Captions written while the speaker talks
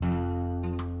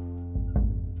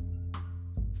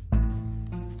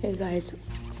Hey guys,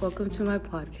 welcome to my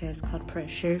podcast called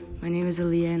Pressure. My name is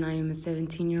Aaliyah and I am a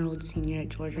 17-year-old senior at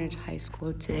George Ranch High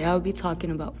School. Today I'll be talking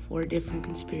about 4 different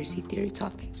conspiracy theory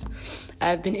topics. I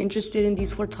have been interested in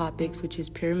these 4 topics, which is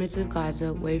Pyramids of Gaza,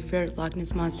 Wayfair, Loch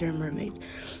Ness Monster, and mermaids.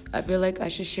 I feel like I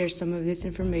should share some of this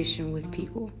information with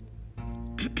people.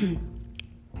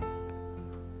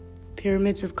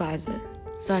 Pyramids of Gaza.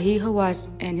 Zahi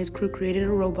Hawass and his crew created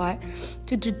a robot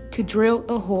to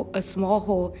drill a small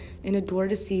hole in a door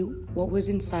to see what was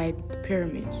inside the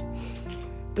pyramids.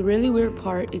 The really weird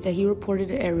part is that he reported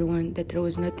to everyone that there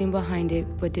was nothing behind it,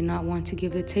 but did not want to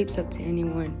give the tapes up to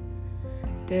anyone.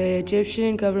 The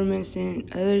Egyptian government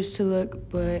sent others to look,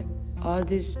 but all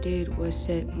this did was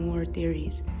set more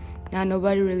theories. Now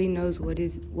nobody really knows what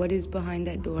is behind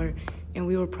that door, and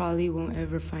we probably won't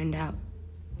ever find out.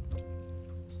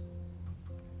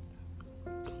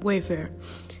 Wayfair.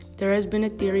 There has been a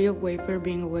theory of Wayfair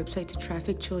being a website to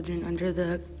traffic children under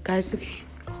the guise of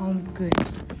home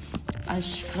goods. I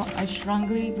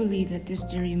strongly believe that this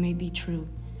theory may be true.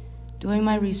 Doing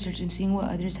my research and seeing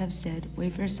what others have said,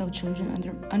 Wayfair sells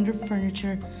children under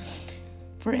furniture,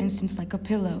 for instance, like a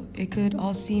pillow. It could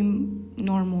all seem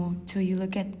normal till you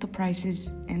look at the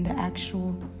prices and the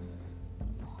actual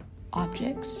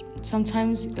objects.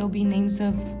 Sometimes it'll be names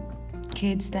of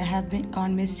kids that have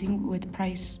gone missing with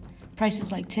prices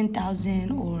like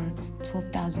 $10,000 or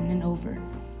 $12,000 and over.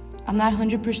 I'm not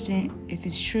 100% if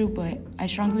it's true, but I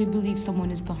strongly believe someone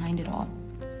is behind it all.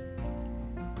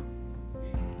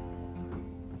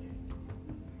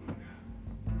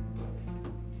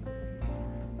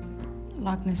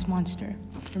 Loch Ness Monster.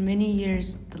 For many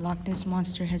years, the Loch Ness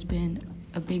Monster has been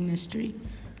a big mystery.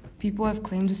 People have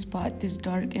claimed to spot this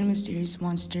dark and mysterious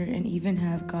monster and even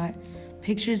have got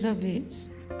pictures of it.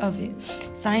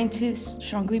 Scientists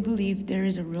strongly believe there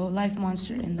is a real-life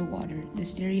monster in the water.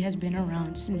 This theory has been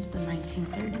around since the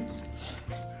 1930s.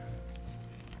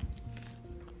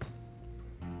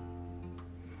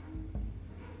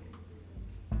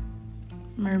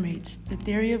 Mermaids. The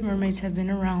theory of mermaids have been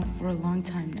around for a long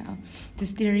time now.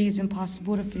 This theory is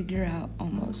impossible to figure out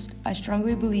almost. I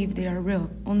strongly believe they are real.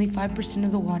 Only 5%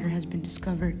 of the water has been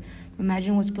discovered.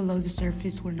 Imagine what's below the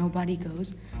surface where nobody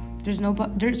goes.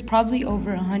 There's probably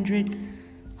over hundreds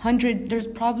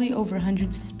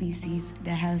of species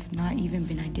that have not even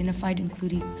been identified,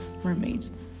 including mermaids.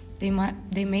 They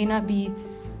may not be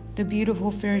the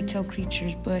beautiful fairy tale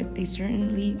creatures, but they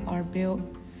certainly are built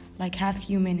like half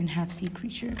human and half sea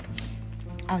creature.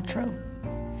 Outro.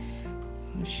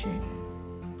 Oh shit.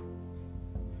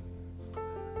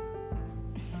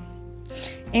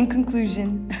 In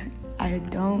conclusion, I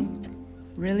don't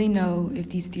really know if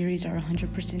these theories are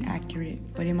 100% accurate,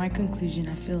 but in my conclusion,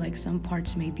 I feel like some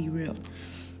parts may be real.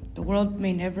 The world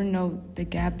may never know the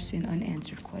gaps in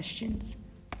unanswered questions.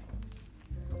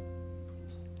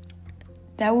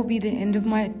 That will be the end of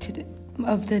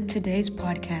today's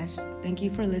podcast. Thank you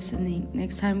for listening.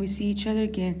 Next time we see each other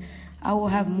again, I will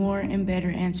have more and better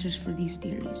answers for these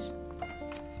theories.